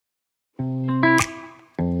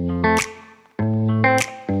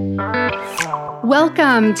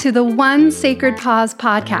Welcome to the One Sacred Pause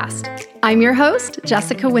podcast. I'm your host,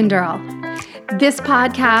 Jessica Winderl. This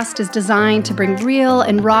podcast is designed to bring real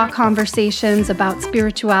and raw conversations about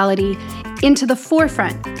spirituality into the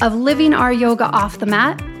forefront of living our yoga off the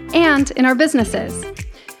mat and in our businesses.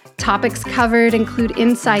 Topics covered include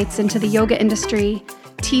insights into the yoga industry,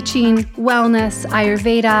 teaching, wellness,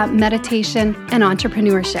 Ayurveda, meditation, and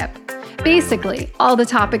entrepreneurship. Basically, all the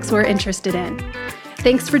topics we're interested in.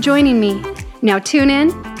 Thanks for joining me. Now tune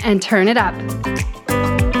in and turn it up.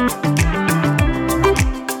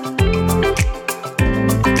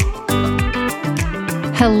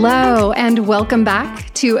 Hello, and welcome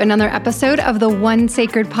back to another episode of the One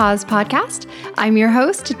Sacred Pause podcast. I'm your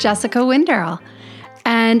host, Jessica Winderl,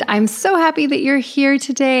 and I'm so happy that you're here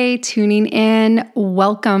today tuning in.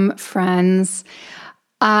 Welcome, friends.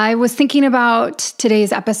 I was thinking about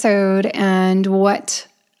today's episode and what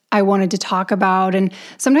I wanted to talk about. And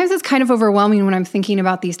sometimes it's kind of overwhelming when I'm thinking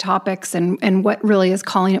about these topics and what really is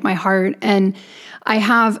calling at my heart. And I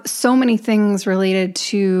have so many things related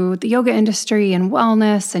to the yoga industry and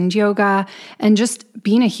wellness and yoga and just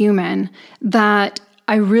being a human that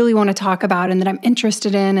I really want to talk about and that I'm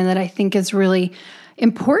interested in and that I think is really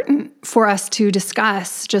important for us to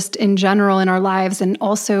discuss just in general in our lives and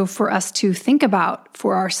also for us to think about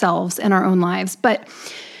for ourselves in our own lives. But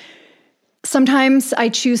sometimes I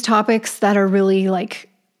choose topics that are really like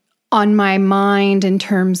on my mind in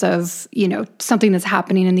terms of, something that's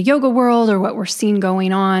happening in the yoga world or what we're seeing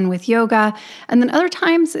going on with yoga. And then other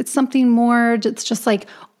times it's something more that's just like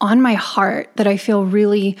on my heart that I feel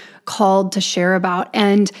really called to share about.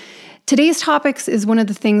 And today's topics is one of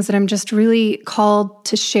the things that I'm just really called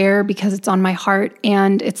to share because it's on my heart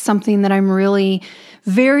and it's something that I'm really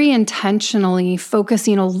very intentionally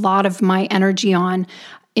focusing a lot of my energy on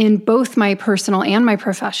in both my personal and my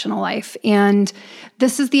professional life. And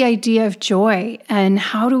this is the idea of joy and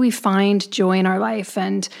how do we find joy in our life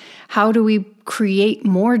and how do we create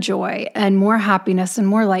more joy and more happiness and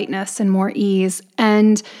more lightness and more ease.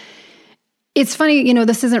 And it's funny,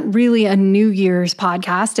 this isn't really a New Year's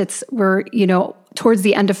podcast. We're towards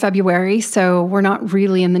the end of February, so we're not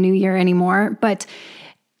really in the new year anymore. But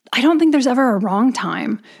I don't think there's ever a wrong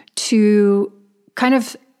time to kind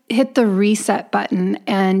of hit the reset button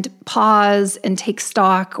and pause and take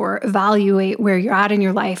stock or evaluate where you're at in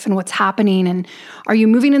your life and what's happening. And are you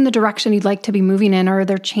moving in the direction you'd like to be moving in, or are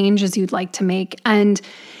there changes you'd like to make? And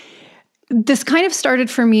this kind of started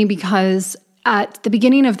for me because at the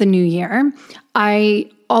beginning of the new year,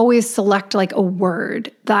 I always select like a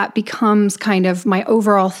word that becomes kind of my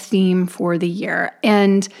overall theme for the year.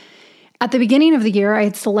 And at the beginning of the year, I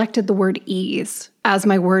had selected the word ease as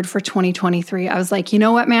my word for 2023. I was like, you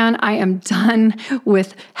know what, man? I am done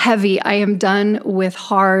with heavy. I am done with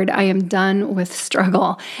hard. I am done with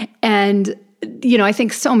struggle. And, I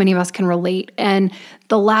think so many of us can relate. And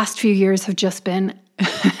the last few years have just been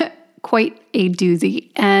quite a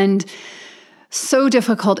doozy and so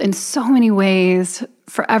difficult in so many ways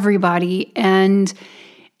for everybody. And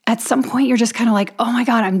at some point, you're just kind of like, oh my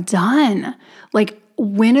God, I'm done. Like,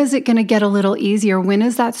 when is it going to get a little easier? When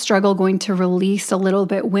is that struggle going to release a little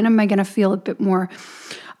bit? When am I going to feel a bit more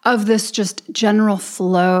of this just general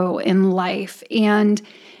flow in life? And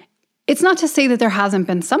it's not to say that there hasn't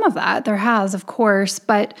been some of that. There has, of course.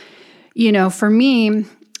 But, for me,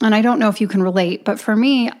 and I don't know if you can relate, but for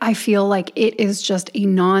me, I feel like it is just a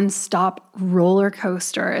nonstop roller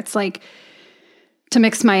coaster. It's like, to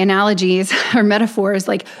mix my analogies or metaphors,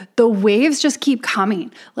 like the waves just keep coming.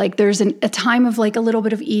 Like there's a time of like a little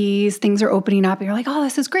bit of ease, things are opening up and you're like, oh,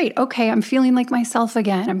 this is great. Okay, I'm feeling like myself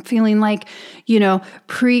again. I'm feeling like,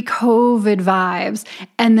 pre-COVID vibes.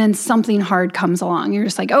 And then something hard comes along. You're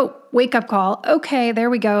just like, oh, wake up call. Okay, there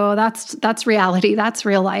we go. That's reality. That's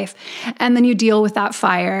real life. And then you deal with that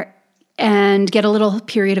fire and get a little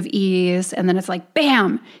period of ease. And then it's like,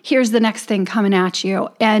 bam, here's the next thing coming at you.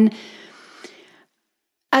 And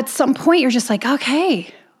at some point, you're just like, okay,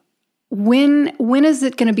 when is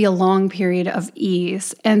it going to be a long period of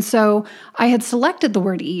ease? And so I had selected the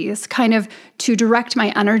word ease kind of to direct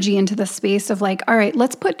my energy into the space of like, all right,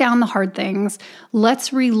 let's put down the hard things.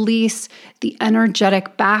 Let's release the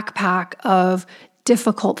energetic backpack of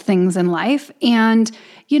difficult things in life and,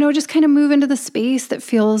 just kind of move into the space that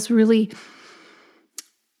feels really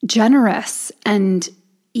generous and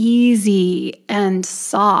easy and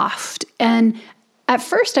soft. And at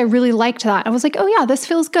first, I really liked that. I was like, oh yeah, this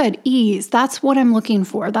feels good. Ease. That's what I'm looking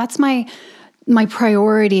for. That's my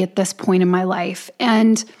priority at this point in my life.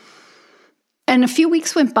 And a few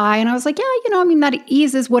weeks went by and I was like, yeah, that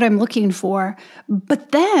ease is what I'm looking for.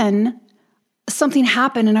 But then something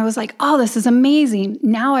happened and I was like, oh, this is amazing.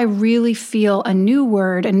 Now I really feel a new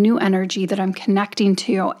word, a new energy that I'm connecting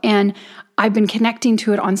to. And I've been connecting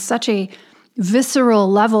to it on such a visceral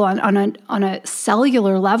level, on a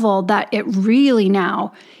cellular level, that it really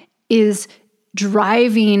now is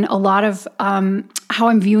driving a lot of how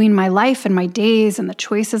I'm viewing my life and my days and the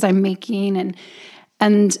choices I'm making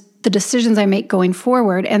and the decisions I make going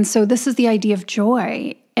forward. And so this is the idea of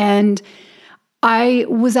joy. And I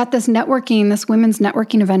was at this women's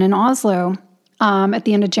networking event in Oslo at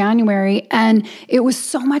the end of January, and it was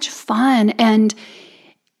so much fun. And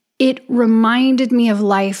it reminded me of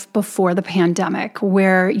life before the pandemic,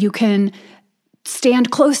 where you can stand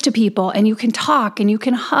close to people and you can talk and you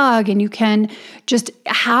can hug and you can just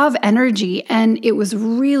have energy. And it was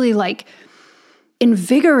really like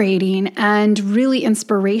invigorating and really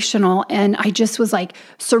inspirational. And I just was like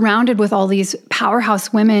surrounded with all these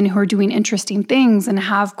powerhouse women who are doing interesting things and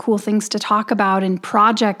have cool things to talk about and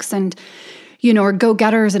projects and, are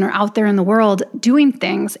go-getters and are out there in the world doing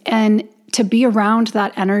things. And to be around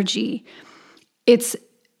that energy, it's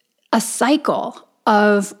a cycle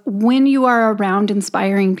of when you are around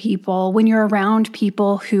inspiring people, when you're around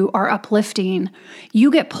people who are uplifting,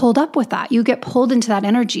 you get pulled up with that. You get pulled into that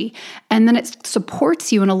energy. And then it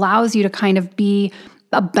supports you and allows you to kind of be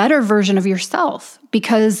a better version of yourself,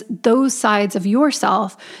 because those sides of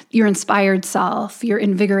yourself, your inspired self, your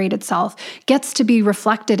invigorated self, gets to be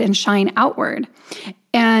reflected and shine outward.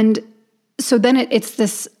 And so then it's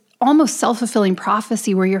this almost self-fulfilling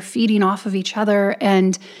prophecy where you're feeding off of each other,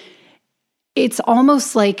 and it's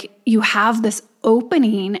almost like you have this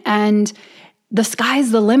opening and the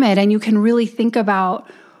sky's the limit, and you can really think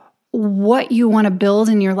about what you want to build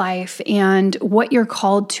in your life and what you're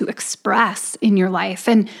called to express in your life.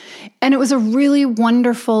 And it was a really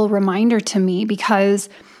wonderful reminder to me, because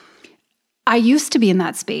I used to be in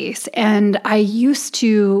that space and I used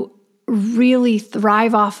to really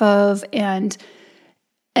thrive off of and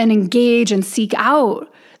engage and seek out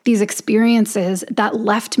these experiences that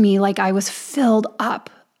left me like I was filled up.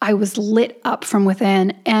 I was lit up from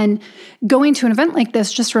within. And going to an event like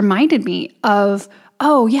this just reminded me of,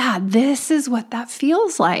 oh yeah, this is what that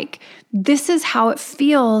feels like. This is how it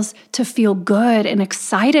feels to feel good and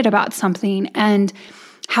excited about something and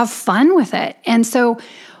have fun with it. And so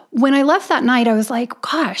when I left that night, I was like,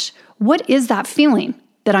 gosh, what is that feeling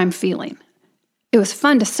that I'm feeling? It was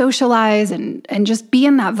fun to socialize and just be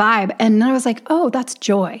in that vibe. And then I was like, oh, that's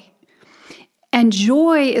joy. And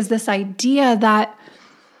joy is this idea that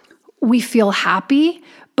we feel happy,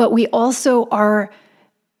 but we also are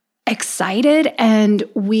excited and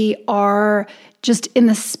we are just in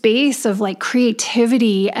the space of like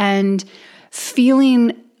creativity and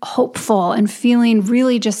feeling hopeful and feeling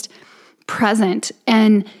really just present.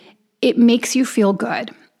 And it makes you feel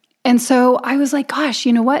good. And so I was like, gosh,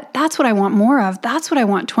 you know what? That's what I want more of. That's what I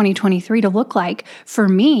want 2023 to look like for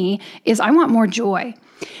me, is I want more joy.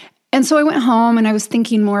 And so I went home and I was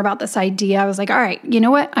thinking more about this idea. I was like, all right, you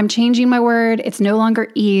know what? I'm changing my word. It's no longer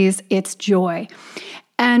ease, it's joy.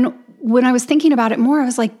 And when I was thinking about it more, I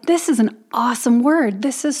was like, this is an awesome word.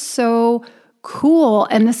 This is so cool.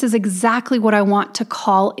 And this is exactly what I want to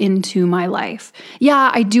call into my life.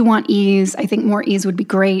 Yeah, I do want ease. I think more ease would be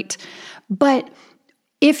great. But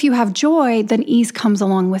if you have joy, then ease comes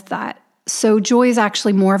along with that. So joy is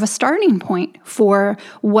actually more of a starting point for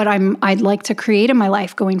what I'd like to create in my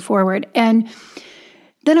life going forward. And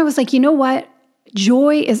then I was like, you know what?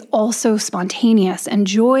 Joy is also spontaneous, and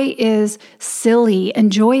joy is silly,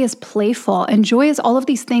 and joy is playful, and joy is all of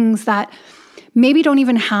these things that maybe don't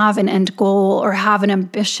even have an end goal or have an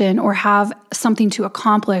ambition or have something to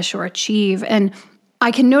accomplish or achieve. And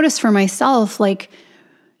I can notice for myself, like,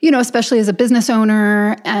 especially as a business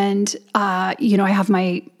owner, and, I have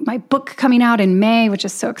my book coming out in May, which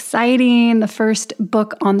is so exciting. The first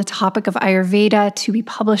book on the topic of Ayurveda to be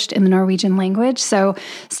published in the Norwegian language. So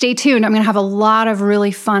stay tuned. I'm going to have a lot of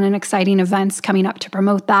really fun and exciting events coming up to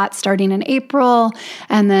promote that, starting in April.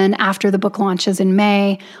 And then after the book launches in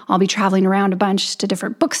May, I'll be traveling around a bunch to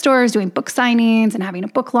different bookstores, doing book signings and having a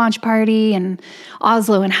book launch party in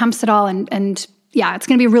Oslo and Hemsedal, and yeah, it's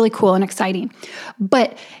going to be really cool and exciting.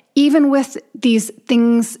 But even with these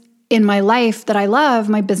things in my life that I love,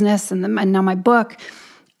 my business and now my book,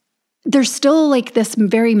 there's still like this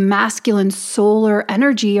very masculine solar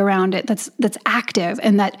energy around it that's active,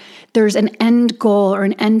 and that there's an end goal or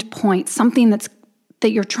an end point, something that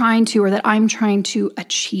you're trying to, or that I'm trying to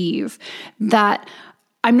achieve, that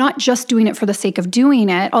I'm not just doing it for the sake of doing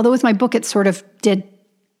it. Although with my book, it sort of did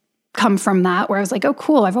come from that, where I was like, oh,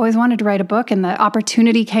 cool, I've always wanted to write a book, and the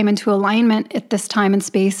opportunity came into alignment at this time and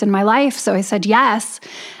space in my life. So I said yes,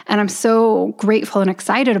 and I'm so grateful and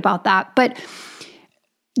excited about that. But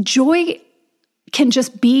joy can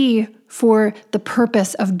just be for the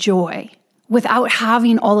purpose of joy without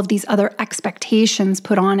having all of these other expectations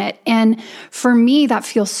put on it. And for me, that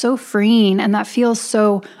feels so freeing, and that feels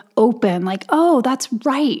so open, like, oh, that's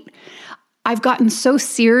right. I've gotten so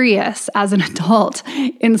serious as an adult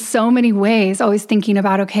in so many ways, always thinking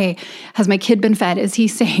about, okay, has my kid been fed? Is he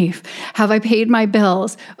safe? Have I paid my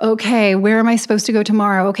bills? Okay, where am I supposed to go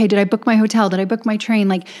tomorrow? Okay, did I book my hotel? Did I book my train?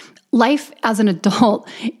 Like, life as an adult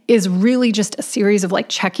is really just a series of like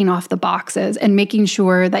checking off the boxes and making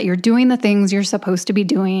sure that you're doing the things you're supposed to be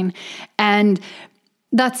doing. And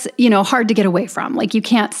that's, hard to get away from. Like, you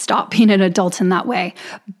can't stop being an adult in that way.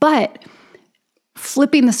 But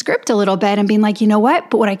flipping the script a little bit and being like, you know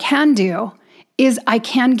what? But what I can do is I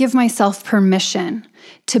can give myself permission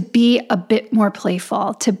to be a bit more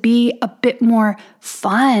playful, to be a bit more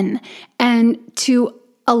fun, and to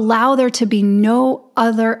allow there to be no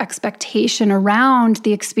other expectation around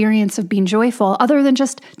the experience of being joyful other than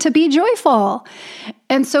just to be joyful.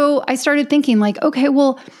 And so I started thinking like, okay,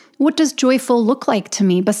 well, what does joyful look like to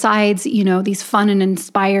me besides, these fun and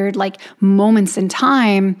inspired like moments in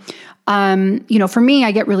time? For me,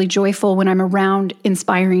 I get really joyful when I'm around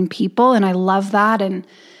inspiring people, and I love that.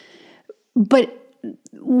 But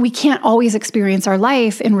we can't always experience our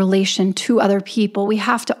life in relation to other people. We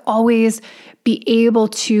have to always be able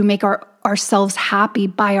to make ourselves happy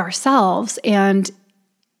by ourselves and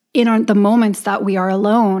in the moments that we are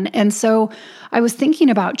alone. And so I was thinking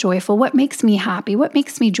about joyful. What makes me happy? What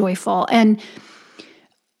makes me joyful? And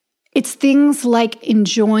it's things like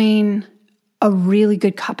enjoying a really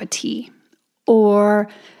good cup of tea, or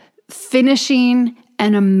finishing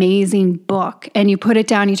an amazing book, and you put it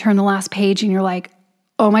down, you turn the last page, and you're like,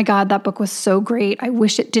 oh my God, that book was so great. I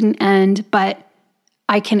wish it didn't end, but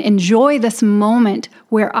I can enjoy this moment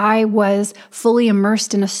where I was fully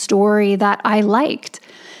immersed in a story that I liked.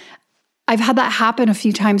 I've had that happen a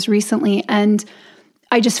few times recently, and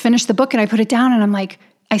I just finished the book and I put it down, and I'm like,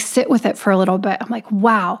 I sit with it for a little bit. I'm like,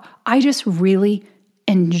 wow, I just really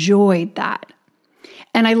enjoyed that.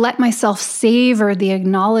 And I let myself savor the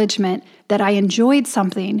acknowledgement that I enjoyed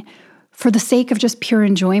something for the sake of just pure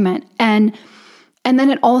enjoyment. And then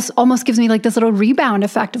it also almost gives me like this little rebound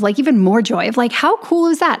effect of like even more joy of like, how cool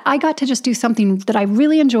is that? I got to just do something that I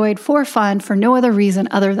really enjoyed for fun, for no other reason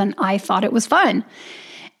other than I thought it was fun.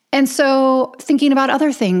 And so thinking about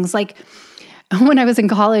other things, like when I was in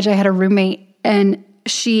college, I had a roommate, and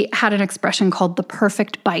she had an expression called the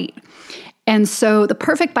perfect bite. And so the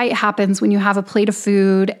perfect bite happens when you have a plate of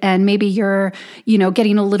food, and maybe you're,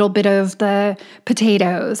 getting a little bit of the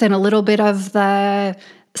potatoes and a little bit of the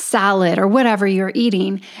salad or whatever you're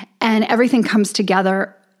eating, and everything comes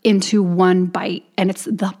together into one bite, and it's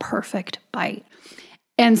the perfect bite.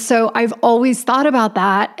 And so I've always thought about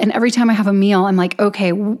that. And every time I have a meal, I'm like,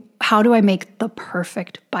 okay, how do I make the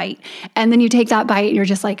perfect bite? And then you take that bite and you're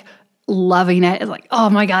just like loving it. It's like,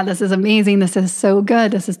 oh my God, this is amazing. This is so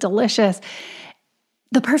good. This is delicious.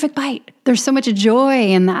 The perfect bite. There's so much joy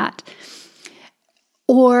in that.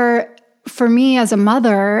 Or for me as a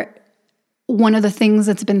mother, one of the things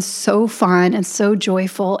that's been so fun and so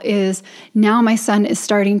joyful is now my son is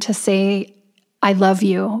starting to say, I love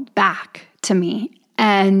you back to me.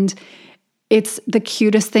 And it's the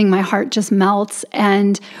cutest thing. My heart just melts.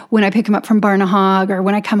 And when I pick him up from Barnahog, or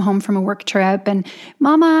when I come home from a work trip and,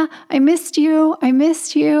 Mama, I missed you. I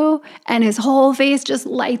missed you. And his whole face just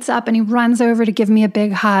lights up, and he runs over to give me a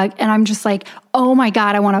big hug. And I'm just like, oh my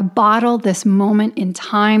God, I want to bottle this moment in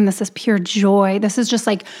time. This is pure joy. This is just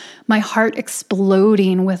like my heart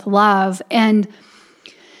exploding with love. And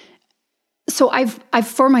so I've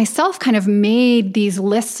for myself kind of made these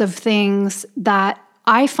lists of things that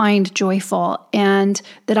I find joyful and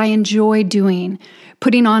that I enjoy doing,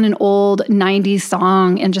 putting on an old 90s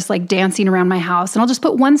song and just like dancing around my house. And I'll just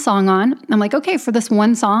put one song on. I'm like, okay, for this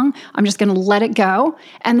one song, I'm just going to let it go.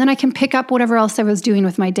 And then I can pick up whatever else I was doing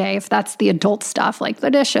with my day, if that's the adult stuff, like the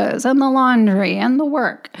dishes and the laundry and the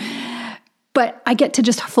work. But I get to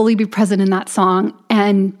just fully be present in that song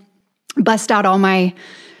and bust out all my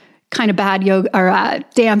kind of bad yoga or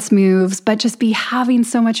dance moves, but just be having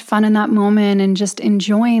so much fun in that moment and just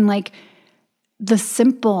enjoying like the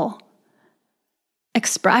simple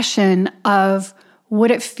expression of what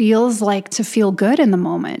it feels like to feel good in the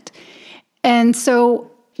moment. And so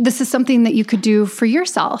this is something that you could do for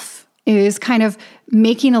yourself, is kind of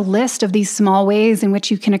making a list of these small ways in which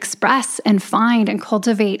you can express and find and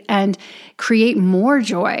cultivate and create more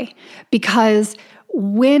joy. Because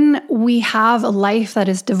when we have a life that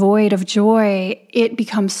is devoid of joy, it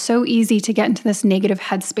becomes so easy to get into this negative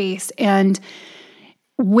headspace. And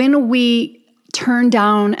when we turn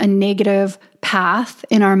down a negative path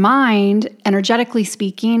in our mind, energetically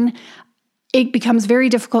speaking, it becomes very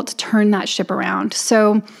difficult to turn that ship around.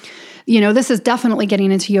 So, this is definitely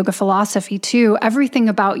getting into yoga philosophy too. Everything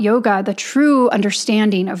about yoga, the true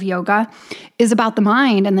understanding of yoga, is about the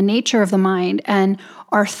mind and the nature of the mind and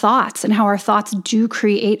our thoughts and how our thoughts do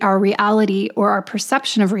create our reality or our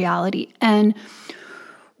perception of reality. And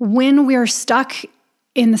when we're stuck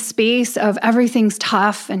in the space of everything's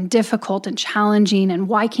tough and difficult and challenging, and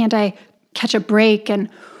why can't I catch a break, and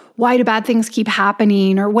why do bad things keep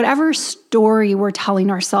happening, or whatever story we're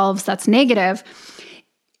telling ourselves that's negative,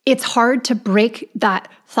 it's hard to break that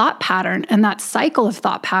thought pattern and that cycle of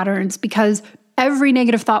thought patterns, because every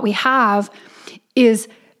negative thought we have is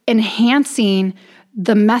enhancing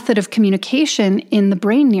the method of communication in the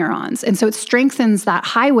brain neurons. And so it strengthens that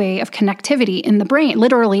highway of connectivity in the brain,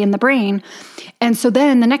 literally in the brain. And so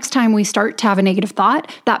then the next time we start to have a negative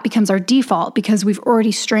thought, that becomes our default, because we've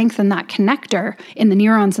already strengthened that connector in the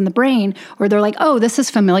neurons in the brain, where they're like, oh, this is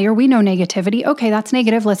familiar. We know negativity. Okay, that's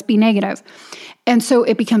negative. Let's be negative. And so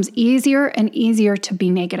it becomes easier and easier to be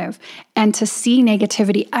negative and to see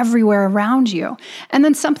negativity everywhere around you. And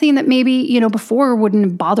then something that maybe, before wouldn't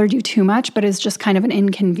have bothered you too much, but is just kind of an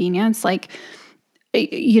inconvenience, like,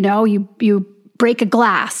 you break a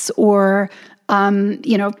glass, or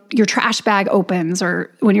your trash bag opens,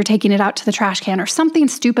 or when you're taking it out to the trash can, or something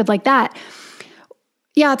stupid like that.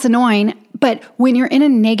 Yeah, it's annoying. But when you're in a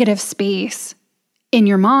negative space in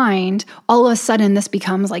your mind, all of a sudden this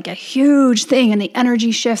becomes like a huge thing, and the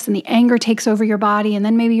energy shifts and the anger takes over your body. And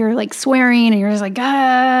then maybe you're like swearing and you're just like,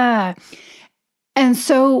 ah. And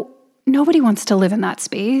so nobody wants to live in that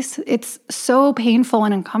space. It's so painful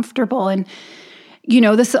and uncomfortable. And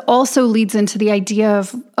this also leads into the idea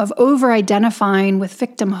of over-identifying with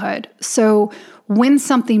victimhood. So when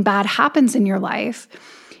something bad happens in your life,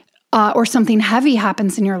 or something heavy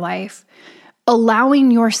happens in your life,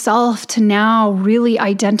 allowing yourself to now really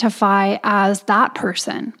identify as that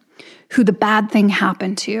person who the bad thing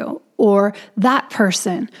happened to, or that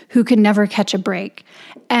person who could never catch a break.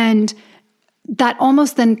 And that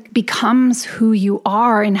almost then becomes who you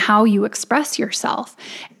are and how you express yourself.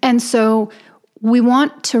 And so we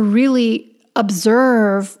want to really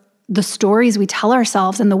observe the stories we tell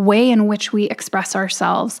ourselves and the way in which we express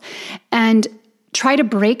ourselves, and try to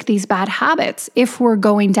break these bad habits if we're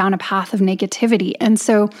going down a path of negativity. And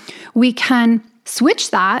so we can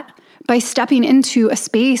switch that by stepping into a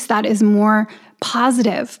space that is more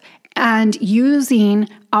positive and using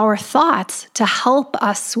our thoughts to help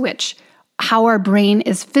us switch how our brain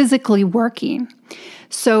is physically working.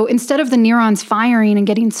 So instead of the neurons firing and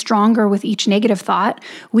getting stronger with each negative thought,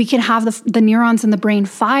 we can have the neurons in the brain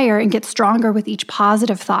fire and get stronger with each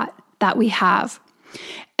positive thought that we have.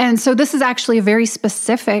 And so this is actually a very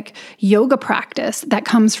specific yoga practice that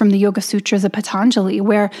comes from the Yoga Sutras of Patanjali,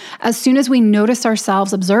 where as soon as we notice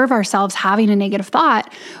ourselves, observe ourselves having a negative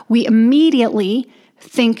thought, we immediately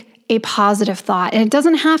think a positive thought. And it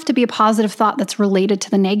doesn't have to be a positive thought that's related to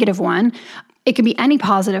the negative one. It can be any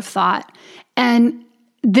positive thought. And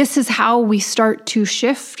this is how we start to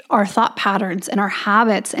shift our thought patterns and our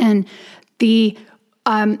habits and the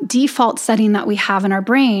default setting that we have in our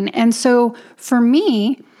brain. And so for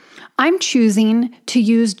me, I'm choosing to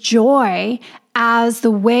use joy as the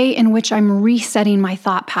way in which I'm resetting my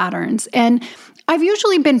thought patterns. And I've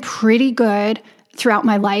usually been pretty good throughout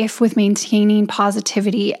my life with maintaining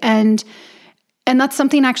positivity. And that's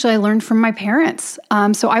something actually I learned from my parents.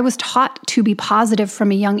 So I was taught to be positive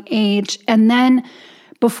from a young age. And then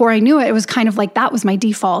before I knew it, it was kind of like that was my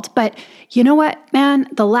default. But you know what, man?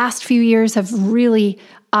 The last few years have really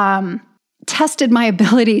tested my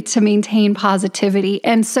ability to maintain positivity.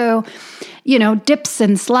 And so, dips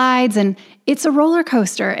and slides, and it's a roller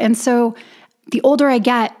coaster. And so the older I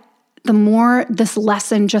get, the more this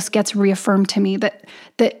lesson just gets reaffirmed to me that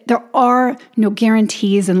there are no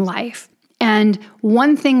guarantees in life. And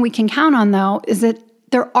one thing we can count on, though, is that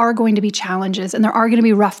there are going to be challenges, and there are going to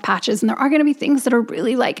be rough patches, and there are going to be things that are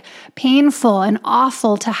really like painful and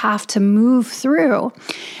awful to have to move through.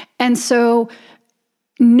 And so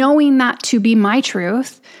knowing that to be my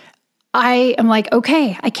truth, I am like,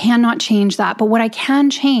 okay, I cannot change that. But what I can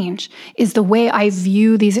change is the way I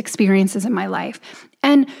view these experiences in my life.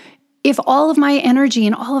 And if all of my energy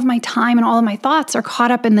and all of my time and all of my thoughts are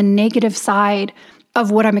caught up in the negative side of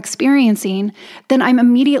what I'm experiencing, then I'm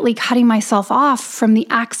immediately cutting myself off from the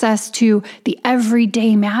access to the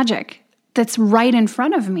everyday magic that's right in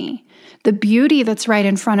front of me, the beauty that's right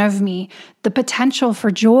in front of me, the potential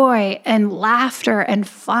for joy and laughter and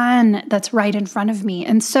fun that's right in front of me.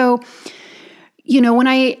 And so,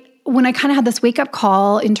 when I kind of had this wake-up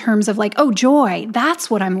call in terms of like, oh, joy, that's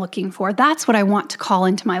what I'm looking for. That's what I want to call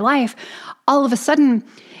into my life. All of a sudden,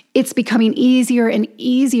 it's becoming easier and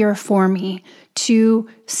easier for me to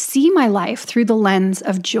see my life through the lens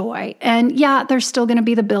of joy. And yeah, there's still going to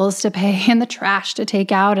be the bills to pay and the trash to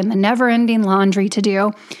take out and the never-ending laundry to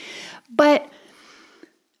do. But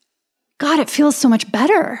God, it feels so much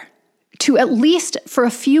better to, at least for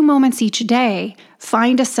a few moments each day,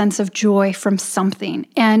 find a sense of joy from something.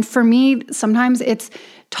 And for me, sometimes it's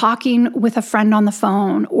talking with a friend on the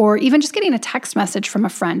phone, or even just getting a text message from a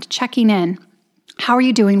friend, checking in. How are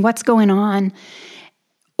you doing? What's going on?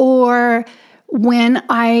 Or when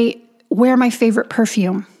I wear my favorite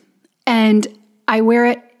perfume, and I wear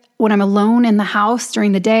it when I'm alone in the house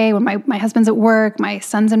during the day, when my husband's at work, my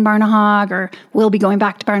son's in Barnahog, or will be going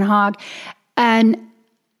back to Barnahog, and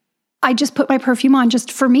I just put my perfume on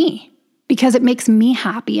just for me because it makes me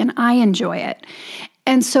happy and I enjoy it.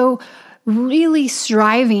 And so really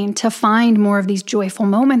striving to find more of these joyful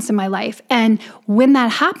moments in my life. And when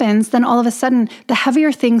that happens, then all of a sudden the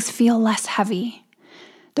heavier things feel less heavy.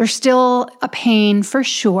 There's still a pain for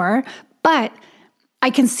sure, but I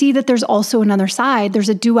can see that there's also another side. There's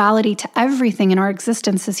a duality to everything in our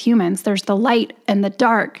existence as humans. There's the light and the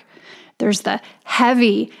dark. There's the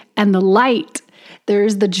heavy and the light.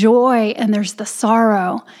 There's the joy and there's the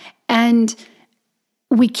sorrow. And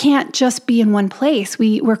we can't just be in one place.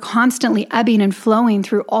 We're constantly ebbing and flowing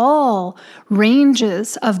through all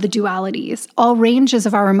ranges of the dualities, all ranges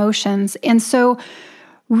of our emotions. And so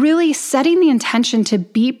really setting the intention to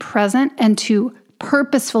be present and to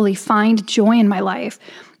purposefully find joy in my life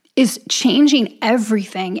is changing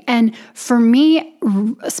everything. And for me,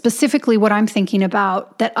 specifically what I'm thinking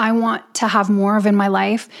about that I want to have more of in my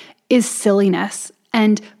life is silliness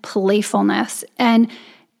and playfulness and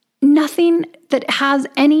nothing that has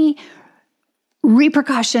any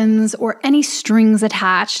repercussions or any strings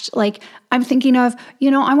attached. Like I'm thinking of,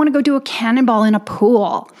 I want to go do a cannonball in a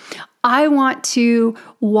pool. I want to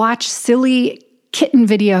watch silly kitten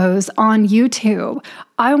videos on YouTube.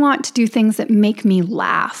 I want to do things that make me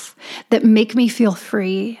laugh, that make me feel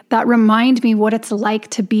free, that remind me what it's like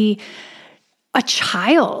to be a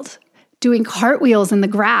child doing cartwheels in the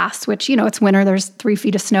grass, which, it's winter, there's 3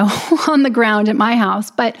 feet of snow on the ground at my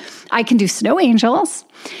house, but I can do snow angels.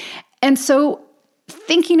 And so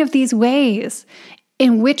thinking of these ways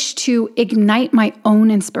in which to ignite my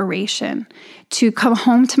own inspiration, to come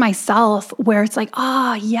home to myself where it's like,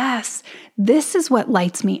 yes, this is what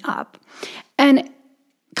lights me up. And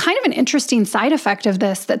kind of an interesting side effect of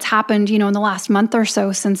this that's happened, in the last month or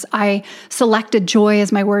so since I selected joy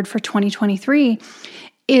as my word for 2023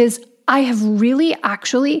 is I have really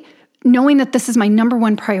actually, knowing that this is my number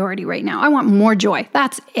one priority right now, I want more joy.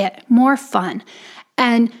 That's it, more fun.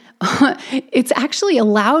 And it's actually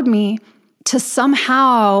allowed me to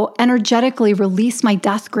somehow energetically release my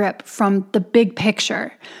death grip from the big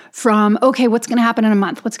picture, from, okay, what's going to happen in a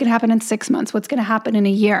month? What's going to happen in 6 months? What's going to happen in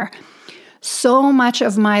a year? So much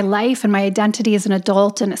of my life and my identity as an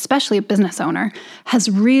adult, and especially a business owner, has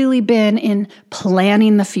really been in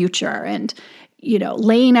planning the future and,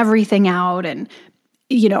 laying everything out and,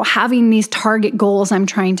 having these target goals I'm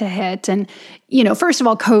trying to hit. And, first of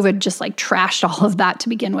all, COVID just like trashed all of that to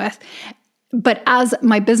begin with. But as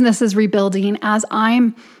my business is rebuilding, as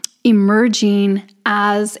I'm emerging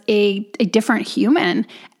as a different human,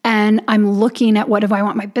 and I'm looking at what do I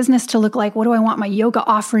want my business to look like? What do I want my yoga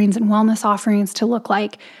offerings and wellness offerings to look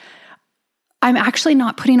like? I'm actually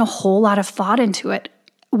not putting a whole lot of thought into it.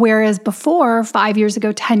 Whereas before, 5 years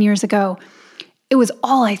ago, 10 years ago, it was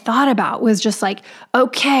all I thought about was just like,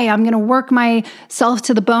 okay, I'm going to work myself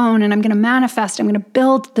to the bone and I'm going to manifest. I'm going to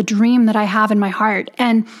build the dream that I have in my heart.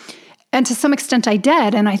 And to some extent I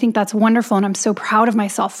did. And I think that's wonderful. And I'm so proud of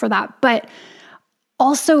myself for that. But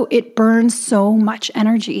also it burns so much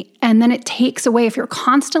energy. And then it takes away, if you're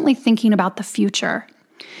constantly thinking about the future,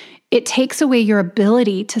 it takes away your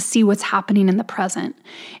ability to see what's happening in the present.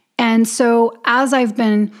 And so as I've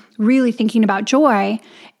been really thinking about joy,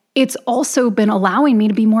 it's also been allowing me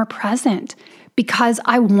to be more present because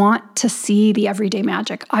I want to see the everyday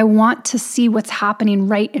magic. I want to see what's happening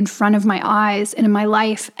right in front of my eyes and in my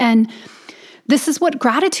life. And this is what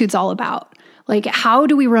gratitude's all about. Like, how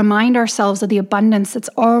do we remind ourselves of the abundance that's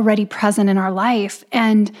already present in our life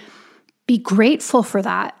and be grateful for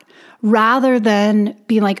that rather than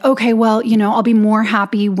being like, okay, well, I'll be more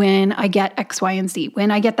happy when I get X, Y, and Z, when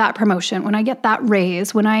I get that promotion, when I get that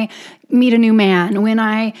raise, when I meet a new man, when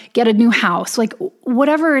I get a new house, like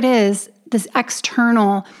whatever it is, this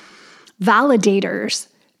external validators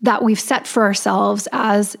that we've set for ourselves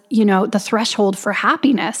as, the threshold for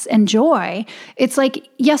happiness and joy. It's like,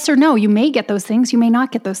 yes or no, you may get those things, you may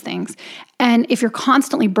not get those things. And if you're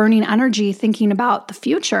constantly burning energy thinking about the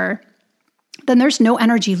future, then there's no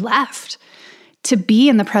energy left to be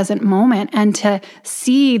in the present moment and to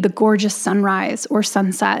see the gorgeous sunrise or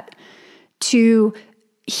sunset, to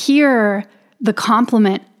hear the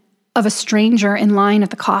compliment of a stranger in line at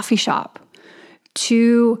the coffee shop,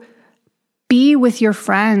 to be with your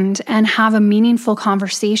friend and have a meaningful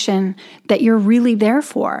conversation that you're really there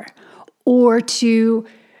for, or to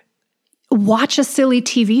watch a silly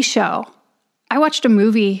TV show. I watched a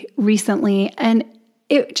movie recently and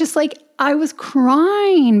it just I was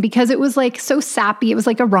crying because it was so sappy. It was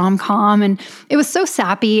like a rom-com and it was so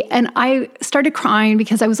sappy. And I started crying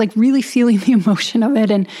because I was really feeling the emotion of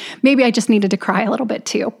it. And maybe I just needed to cry a little bit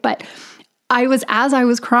too. But as I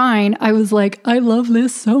was crying, I was like, I love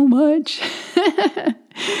this so much.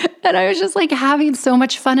 And I was just having so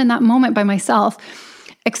much fun in that moment by myself,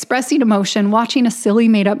 expressing emotion, watching a silly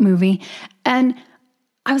made up movie. And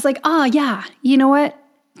I was like, oh yeah, you know what?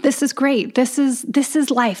 This is great. This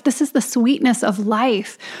is life. This is the sweetness of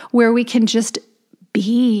life where we can just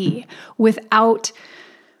be without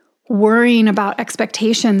worrying about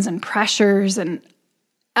expectations and pressures and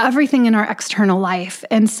everything in our external life.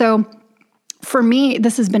 And so for me,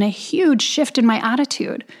 this has been a huge shift in my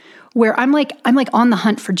attitude where I'm on the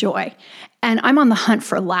hunt for joy and I'm on the hunt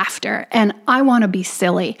for laughter and I want to be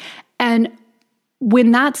silly. And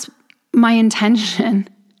when that's my intention,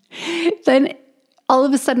 then all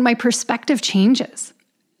of a sudden my perspective changes.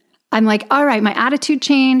 I'm like, all right, my attitude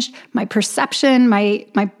changed, my perception,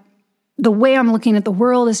 the way I'm looking at the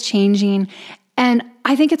world is changing. And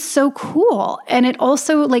I think it's so cool. And it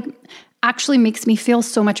also actually makes me feel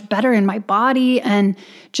so much better in my body and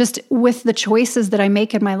just with the choices that I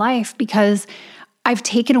make in my life, because I've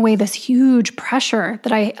taken away this huge pressure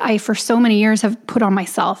that I for so many years have put on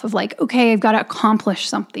myself of okay, I've got to accomplish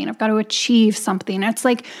something. I've got to achieve something. And it's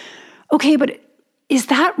okay, but is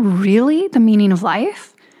that really the meaning of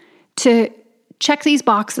life? To check these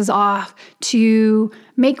boxes off, to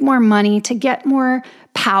make more money, to get more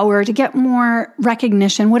power, to get more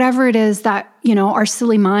recognition, whatever it is that, our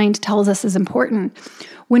silly mind tells us is important.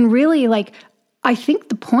 When really, I think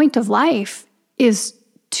the point of life is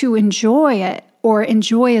to enjoy it, or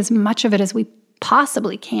enjoy as much of it as we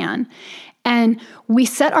possibly can. And we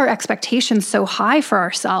set our expectations so high for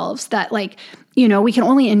ourselves that we can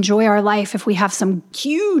only enjoy our life if we have some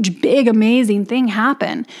huge, big, amazing thing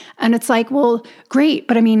happen. And it's well, great.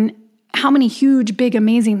 But I mean, how many huge, big,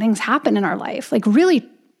 amazing things happen in our life? Really,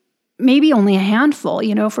 maybe only a handful,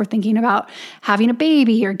 if we're thinking about having a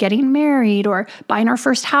baby or getting married or buying our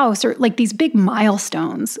first house or these big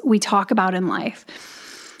milestones we talk about in life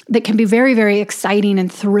that can be very, very exciting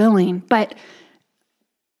and thrilling. But,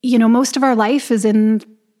 most of our life is in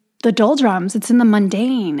the doldrums. It's in the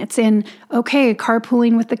mundane. It's in, okay,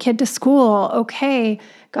 carpooling with the kid to school. Okay,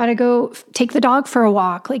 got to go take the dog for a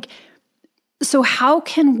walk. So how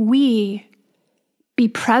can we be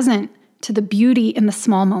present to the beauty in the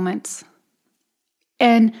small moments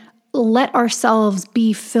and let ourselves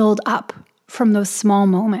be filled up from those small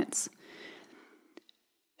moments?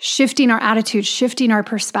 Shifting our attitude, shifting our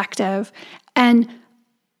perspective, and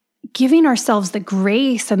giving ourselves the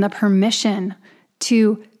grace and the permission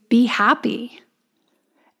to be happy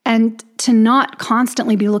and to not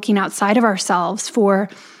constantly be looking outside of ourselves for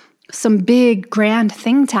some big grand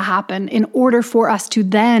thing to happen in order for us to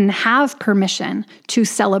then have permission to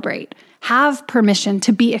celebrate, have permission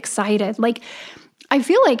to be excited. I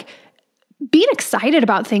feel being excited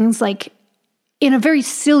about things in a very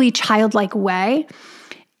silly, childlike way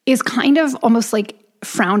is kind of almost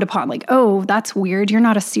frowned upon. Oh, that's weird. You're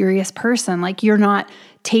not a serious person. You're not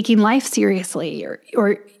taking life seriously,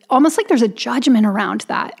 or almost there's a judgment around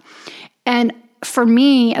that. And for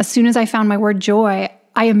me, as soon as I found my word joy,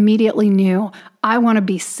 I immediately knew I want to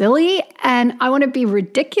be silly and I want to be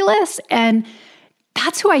ridiculous. And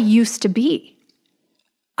that's who I used to be.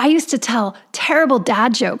 I used to tell terrible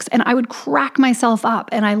dad jokes and I would crack myself up,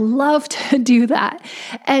 and I love to do that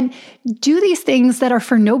and do these things that are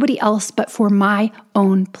for nobody else but for my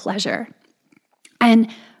own pleasure. And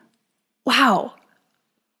wow,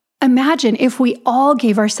 imagine if we all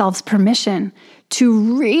gave ourselves permission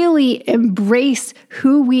to really embrace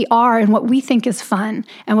who we are and what we think is fun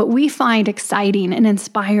and what we find exciting and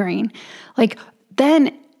inspiring.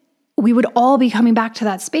 Then we would all be coming back to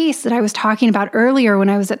that space that I was talking about earlier when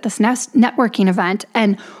I was at this networking event,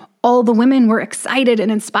 and all the women were excited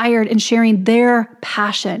and inspired and sharing their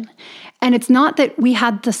passion. And it's not that we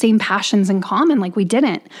had the same passions in common, like we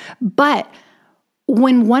didn't, but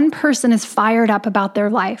when one person is fired up about their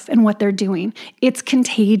life and what they're doing, it's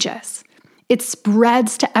contagious. It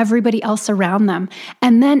spreads to everybody else around them.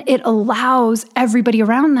 And then it allows everybody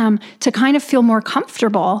around them to kind of feel more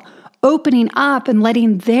comfortable opening up and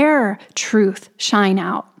letting their truth shine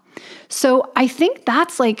out. So I think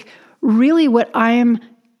that's like really what I'm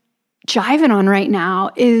jiving on right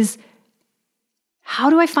now is, how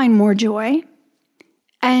do I find more joy?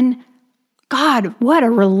 And God, what a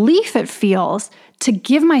relief it feels to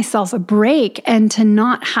give myself a break and to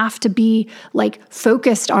not have to be like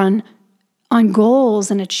focused on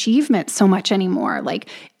goals and achievement so much anymore. Like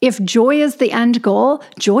if joy is the end goal,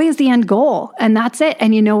 joy is the end goal, and that's it.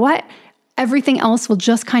 And you know what? Everything else will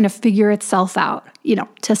just kind of figure itself out,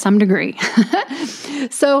 to some degree.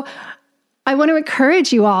 So I want to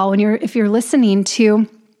encourage you all if you're listening to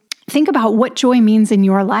think about what joy means in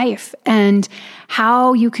your life and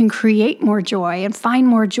how you can create more joy and find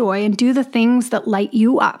more joy and do the things that light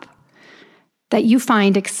you up, that you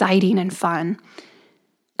find exciting and fun.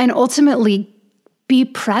 And ultimately, be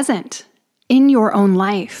present in your own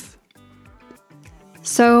life.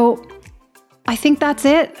 So I think that's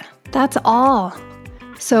it. That's all.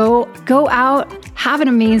 So go out, have an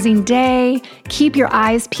amazing day, keep your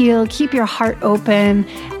eyes peeled, keep your heart open,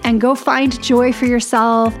 and go find joy for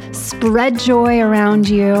yourself, spread joy around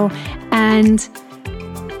you. And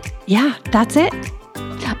yeah, that's it.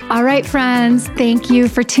 All right, friends, thank you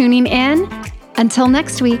for tuning in. Until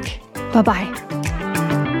next week, bye-bye.